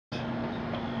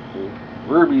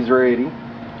Ruby's ready.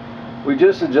 We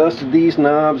just adjusted these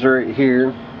knobs right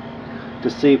here to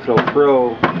see if it'll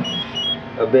throw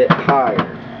a bit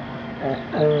higher.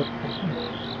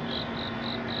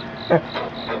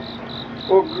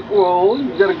 Well,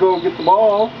 you gotta go get the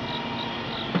ball.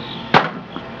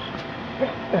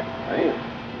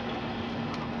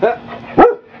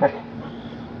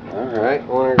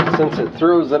 Alright, since it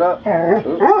throws it up.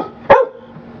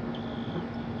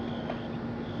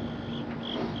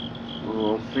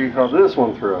 Let's see how this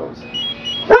one throws.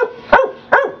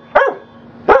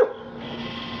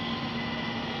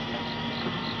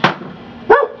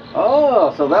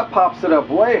 Oh, so that pops it up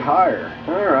way higher.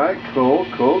 Alright, cool.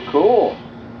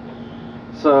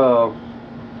 So,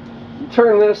 you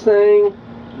turn this thing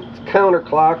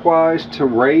counterclockwise to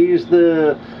raise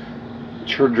the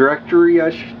trajectory,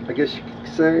 I guess you could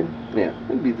say. Yeah,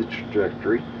 it'd be the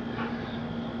trajectory.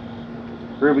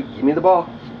 Ruby, give me the ball.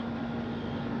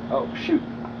 Oh, shoot.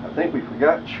 I think we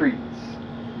forgot treats.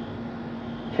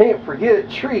 Can't forget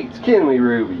treats, can we,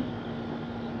 Ruby?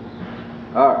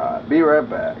 Alright, be right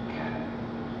back.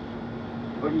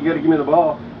 Oh, you gotta give me the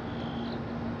ball.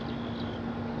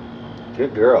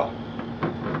 Good girl.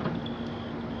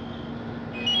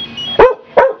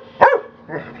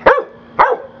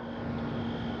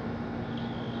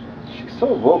 She's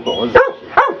so vocal, isn't she?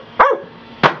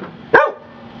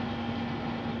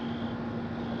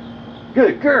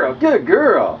 Good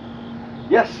girl.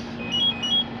 Yes.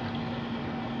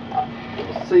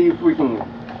 Let's see if we can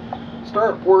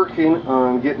start working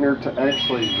on getting her to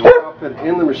actually drop it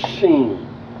in the machine.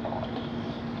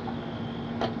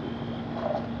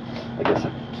 I guess I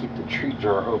can keep the treat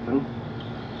jar open.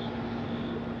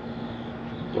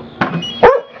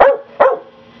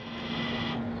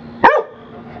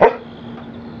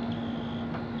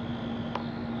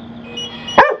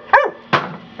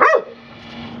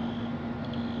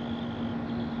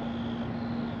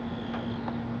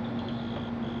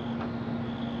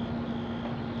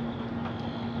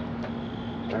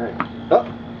 Alright. Oh!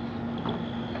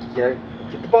 Yeah,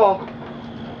 get the ball.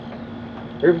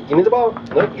 Here, give me the ball.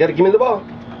 No, you gotta give me the ball.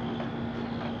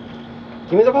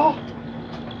 Give me the ball.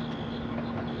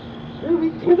 Ruby,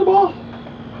 give me the ball.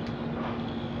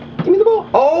 Give me the ball.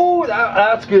 Oh,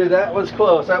 that's good. That was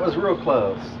close. That was real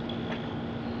close.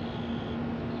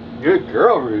 Good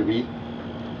girl, Ruby.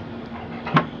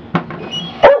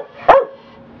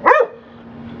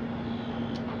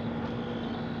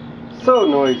 So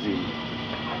noisy.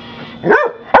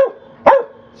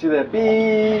 See that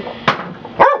beep?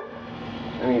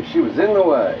 I mean, she was in the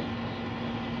way.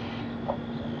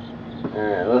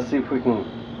 Alright, let's see if we can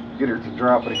get her to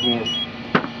drop it again.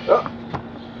 Oh!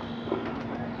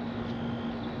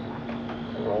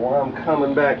 I don't know why I'm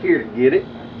coming back here to get it.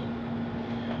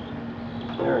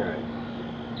 Alright.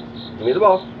 Give me the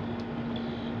ball.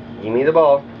 Give me the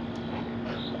ball.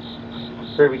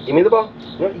 Ruby, give me the ball.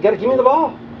 No, you gotta give me the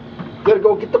ball. You gotta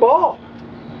go get the ball.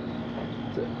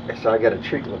 So I got a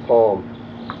treat in the palm.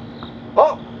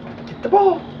 Oh! Get the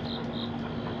ball.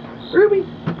 Ruby.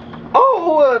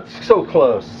 Oh, it's so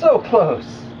close. So close.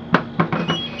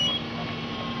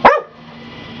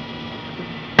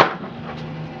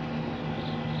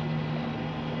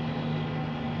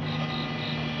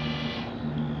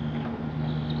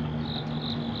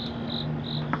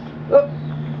 Oh.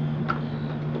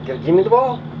 You gotta give me the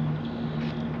ball.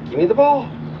 Give me the ball.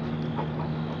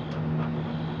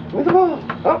 Give me the ball.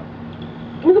 Oh.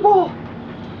 Give me the ball.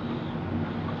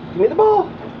 Give me the ball.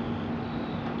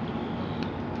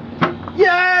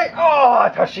 Yay! Oh, I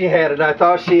thought she had it. I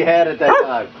thought she had it that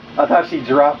time. I thought she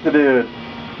dropped it in.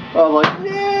 I was like,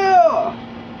 yeah!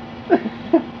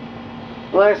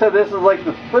 Like I said, this is like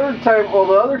the third time. Well,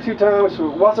 the other two times, it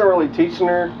wasn't really teaching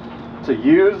her to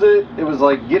use it. It was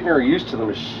like getting her used to the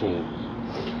machine.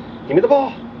 Give me the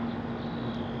ball.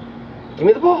 Give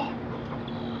me the ball.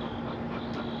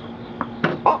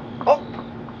 Oh,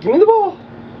 give me the ball.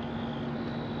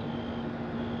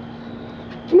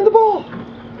 Give me the ball.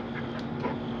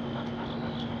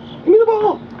 Give me the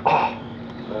ball. Oh,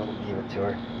 I will give it to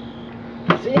her.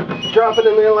 See? Drop it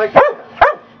in there like that.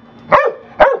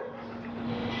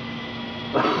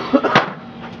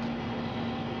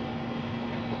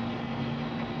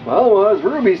 Well,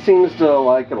 Ruby seems to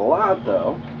like it a lot,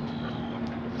 though.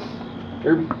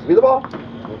 Ruby, give me the ball.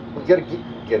 You gotta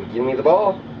give me the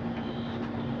ball.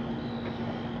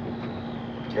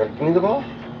 You gotta give me the ball.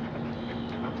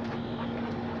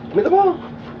 Give me the ball.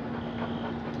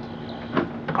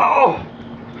 Oh!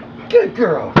 Good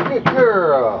girl. Good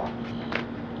girl.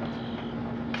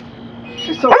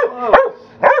 She's so close.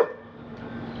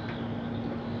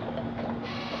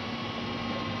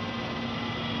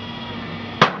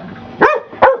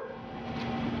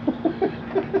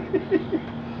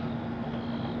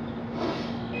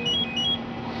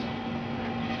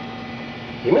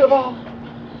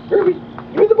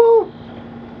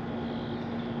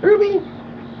 Ruby,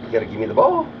 you gotta give me the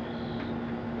ball.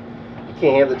 You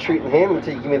can't have the treat in hand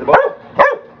until you give me the ball.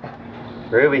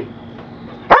 Ruby,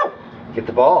 get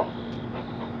the ball.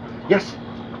 Yes,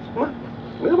 come on,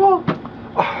 give me the ball.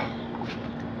 Oh.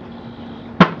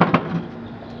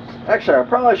 Actually, I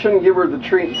probably shouldn't give her the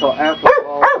treat until after the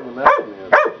ball's in the mechanism.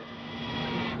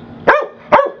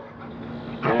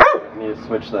 Yeah, I need to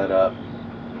switch that up.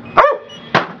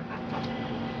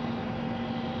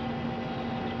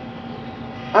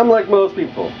 I'm like most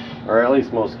people, or at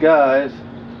least most guys,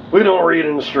 we don't read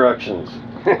instructions.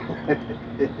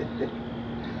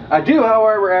 I do,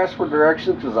 however, ask for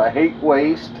directions because I hate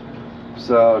waste.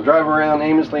 So driving around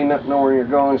aimlessly, not knowing where you're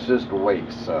going is just a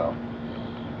waste. So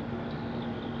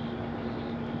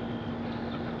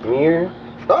come here.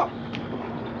 Stop.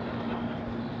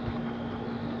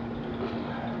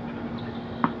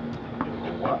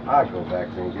 I go back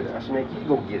there and get it. I should make you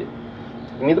go get it.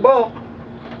 Give me the ball.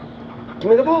 Give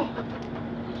me the ball.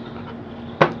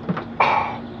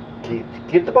 Oh,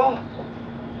 get the ball.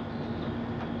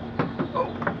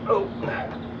 Oh.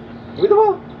 Give me the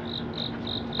ball.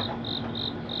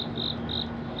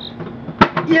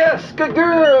 Yes, good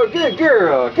girl, good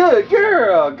girl, good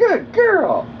girl, good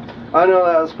girl. I know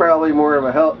that was probably more of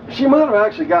a help. She might have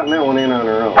actually gotten that one in on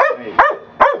her own. Hey.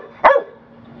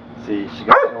 See, she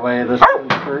got away this one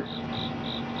first.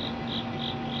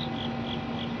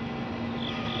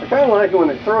 I kind of like it when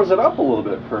it throws it up a little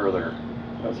bit further.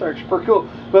 That's actually pretty cool.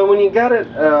 But when you got it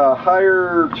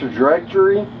higher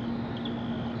trajectory,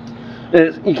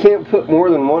 you can't put more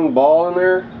than one ball in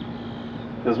there.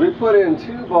 Because we put in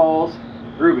 2 balls.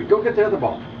 Ruby, go get the other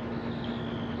ball.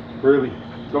 Ruby,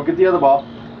 go get the other ball.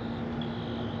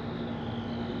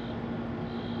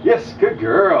 Yes, good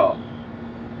girl.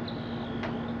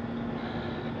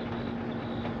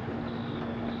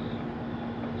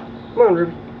 Come on,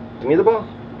 Ruby. Give me the ball.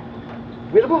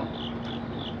 Give me the ball.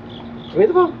 Give me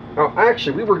the ball. Oh,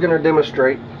 actually, we were going to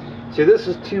demonstrate. See, this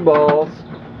is 2 balls.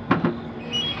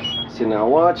 See, now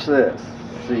watch this.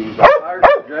 See, the higher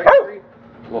trajectory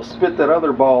will spit that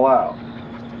other ball out.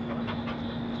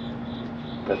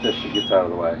 But this she gets out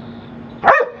of the way.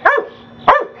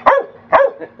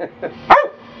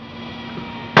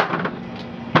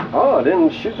 Oh, it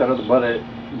didn't shoot that other, but it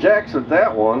jacks at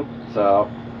that one. So,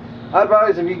 I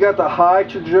advise if you got the high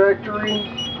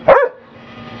trajectory,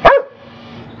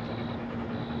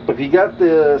 if you got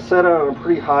the set on a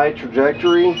pretty high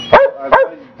trajectory, I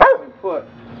advise you put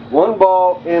 1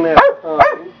 ball in at a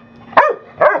time.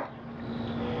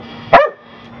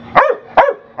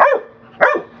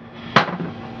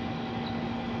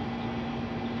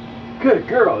 Good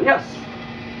girl, yes.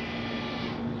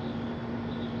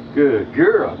 Good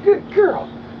girl, good girl.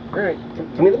 All right,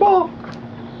 give me the ball.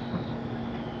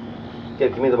 Yeah,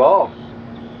 give me the ball.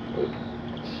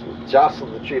 She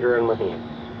jostled the treat around my hand.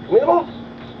 Give me the ball.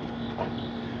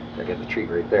 I got the treat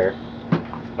right there.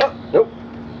 Oh, nope.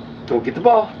 Don't get the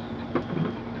ball.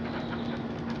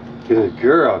 Good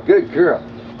girl, good girl.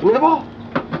 Give me the ball.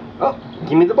 Oh,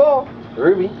 give me the ball.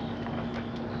 Ruby.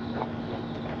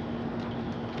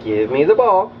 Give me the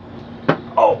ball.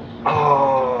 Oh,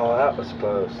 that was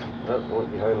close. That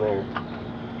went behind there.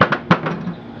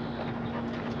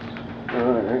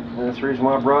 Alright, that's the reason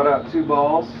why I brought out 2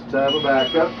 balls to have a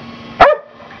backup.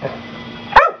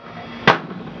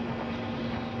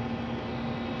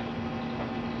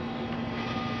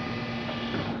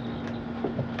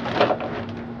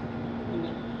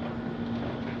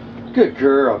 Good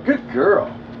girl, good girl.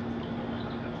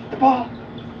 Get the ball.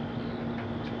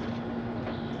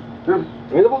 Give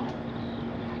me the ball.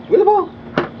 Give me the ball.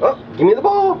 Oh, give me the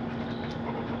ball.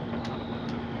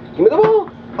 Give me the ball.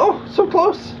 Oh, so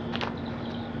close.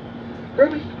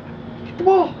 Ruby, get the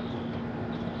ball.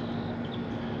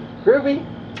 Ruby,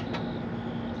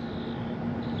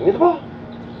 give me the ball.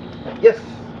 Yes.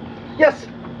 Yes.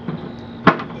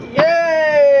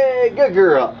 Yay! Good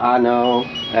girl. I know.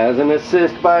 As an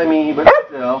assist by me, but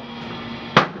still.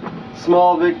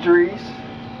 Small victories.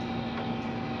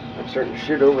 I'm starting to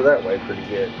shoot over that way pretty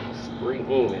good. Let's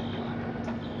re-aim it.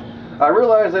 I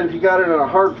realize that if you got it on a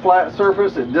hard flat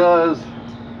surface, it does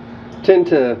tend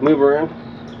to move around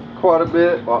quite a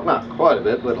bit. Well, not quite a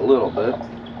bit, but a little bit.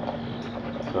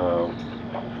 So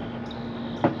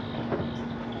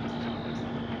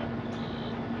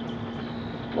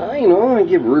now, you know, I want to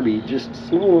give Ruby just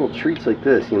small little treats like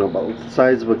this, you know, about the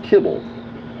size of a kibble.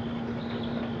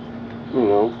 You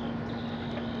know.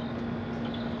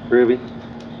 Ruby.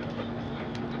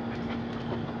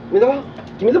 Give me the ball.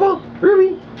 Give me the ball.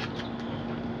 Ruby.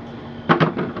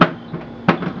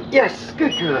 Yes,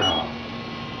 good girl.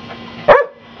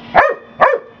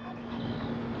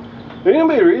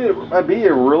 It'd be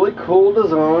a really cool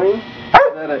design.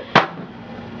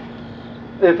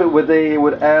 They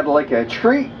would add like a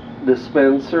treat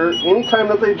dispenser. Anytime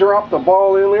that they drop the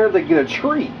ball in there, they get a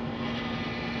treat.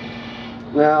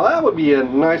 Now that would be a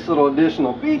nice little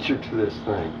additional feature to this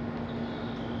thing.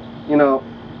 You know,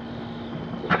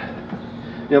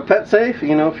 Pawsuasive,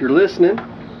 if you're listening,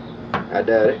 I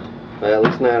doubt it. Well,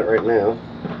 at least not right now.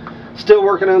 Still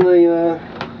working on the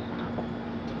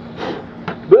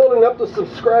building up the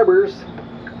subscribers.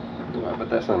 But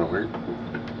that's not weird.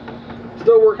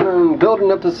 Still working on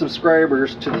building up the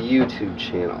subscribers to the YouTube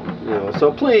channel.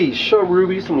 So please show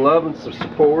Ruby some love and some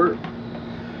support.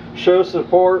 Show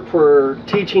support for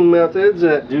teaching methods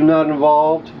that do not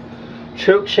involve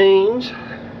choke chains,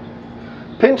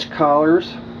 pinch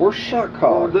collars, or shock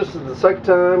collars. This is the second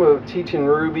time of teaching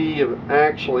Ruby of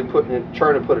actually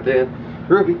trying to put it in.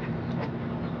 Ruby.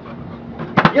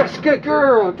 Yes, good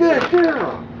girl, good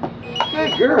girl,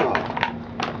 good girl.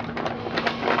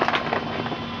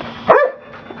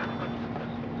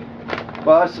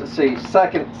 Well, let's see,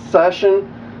 second session.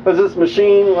 Because this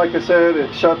machine, like I said,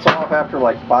 it shuts off after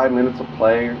like 5 minutes of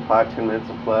play, or 5-10 minutes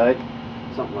of play,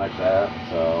 something like that.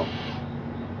 So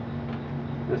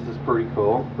this is pretty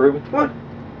cool. Ruby, come on.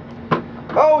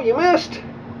 Oh, you missed. You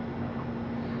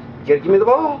gotta give me the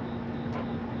ball.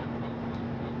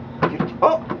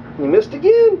 Oh, you missed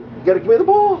again. You gotta give me the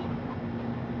ball.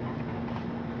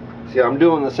 See, I'm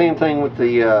doing the same thing with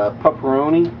the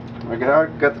pepperoni. I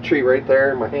got the treat right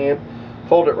there in my hand.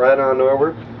 Fold it right on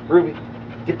over. Ruby,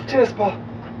 get the tennis ball.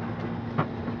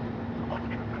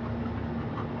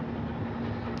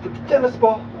 Get the tennis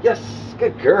ball. Yes,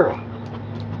 good girl.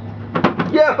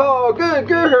 Yeah, good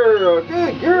girl,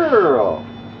 good girl.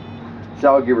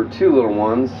 So I'll give her 2 little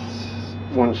ones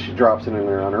when she drops it in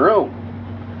there on her own.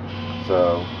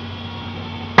 So.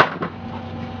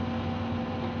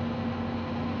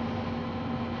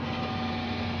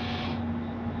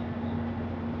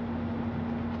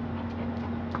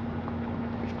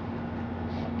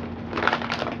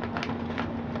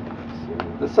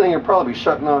 This thing will probably be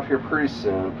shutting off here pretty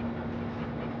soon.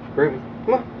 Ruby,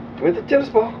 come on, give me the tennis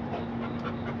ball.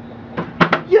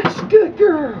 Yes, good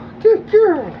girl, good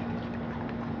girl.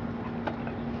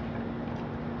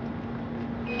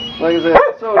 Like I said,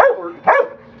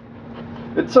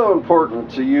 it's so important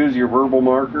to use your verbal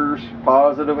markers,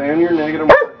 positive and your negative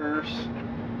markers.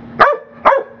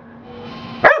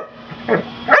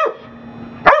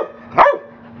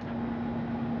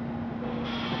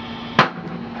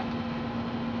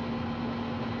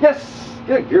 Yes,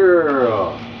 good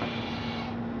girl.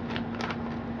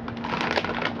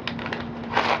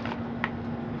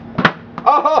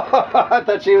 Oh, I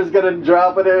thought she was gonna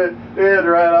drop it in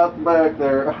right off the back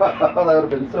there. That would have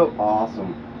been so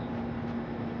awesome.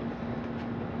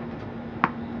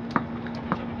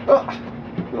 Oh,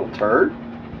 little turd.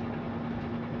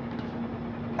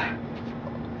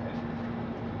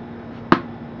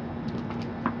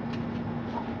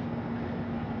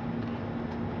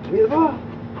 Give me the ball.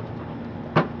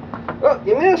 Oh,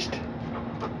 you missed.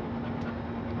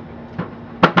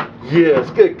 Yes,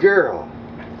 good girl.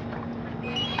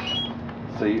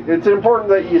 See, it's important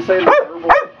that you say the verbal.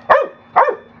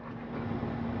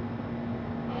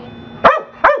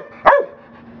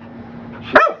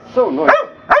 She's so noisy.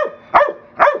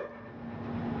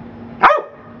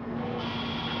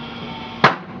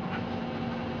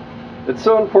 It's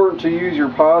so important to use your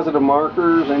positive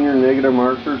markers and your negative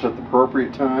markers at the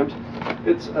appropriate times.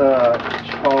 It's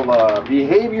called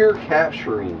behavior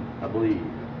capturing, I believe.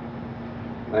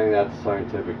 I think that's the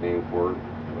scientific name for it.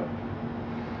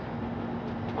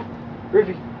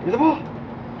 Ruby, give me the ball.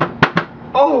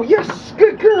 Oh, yes,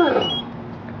 good girl.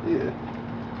 Yeah.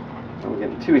 I'm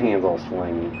getting 2 hands all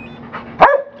slimy.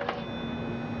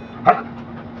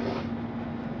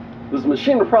 This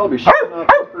machine will probably be shutting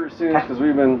off pretty soon because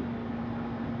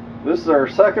this is our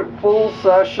second full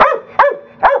session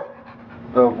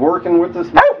of working with this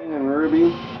machine in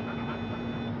Ruby.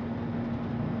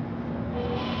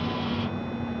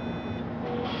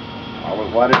 Oh,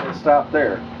 why did it stop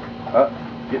there?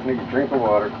 Getting a drink of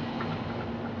water.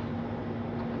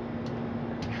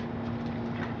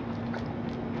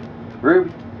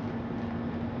 Ruby,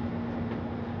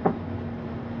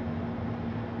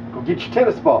 go get your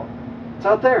tennis ball. It's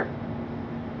out there.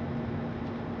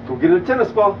 Go get a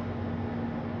tennis ball.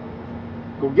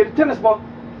 Go get a tennis ball.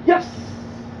 Yes!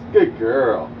 Good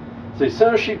girl. So as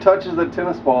soon as she touches the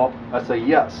tennis ball, I say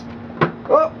yes.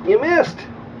 Oh, you missed.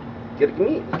 Give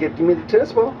me the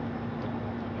tennis ball.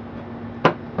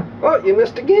 Oh, you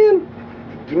missed again.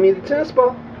 Give me the tennis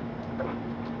ball.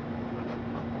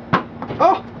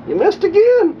 Oh, you missed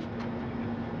again.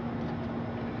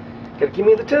 Gotta give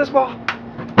me the tennis ball.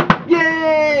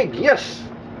 Yay! Yes!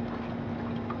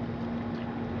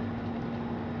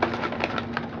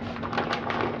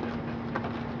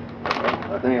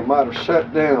 I think it might have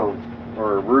shut down,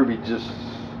 or Ruby just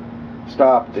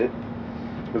stopped it.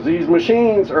 Because these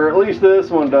machines, or at least this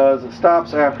one does, it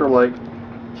stops after like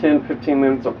 10-15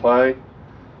 minutes of play.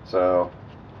 So,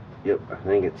 yep, I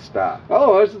think it stopped.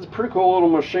 Oh, this is a pretty cool little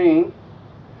machine.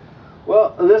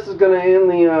 Well, this is going to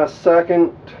end the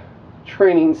second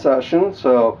training session.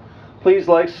 So, please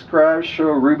like, subscribe, show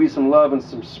Ruby some love and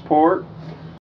some support.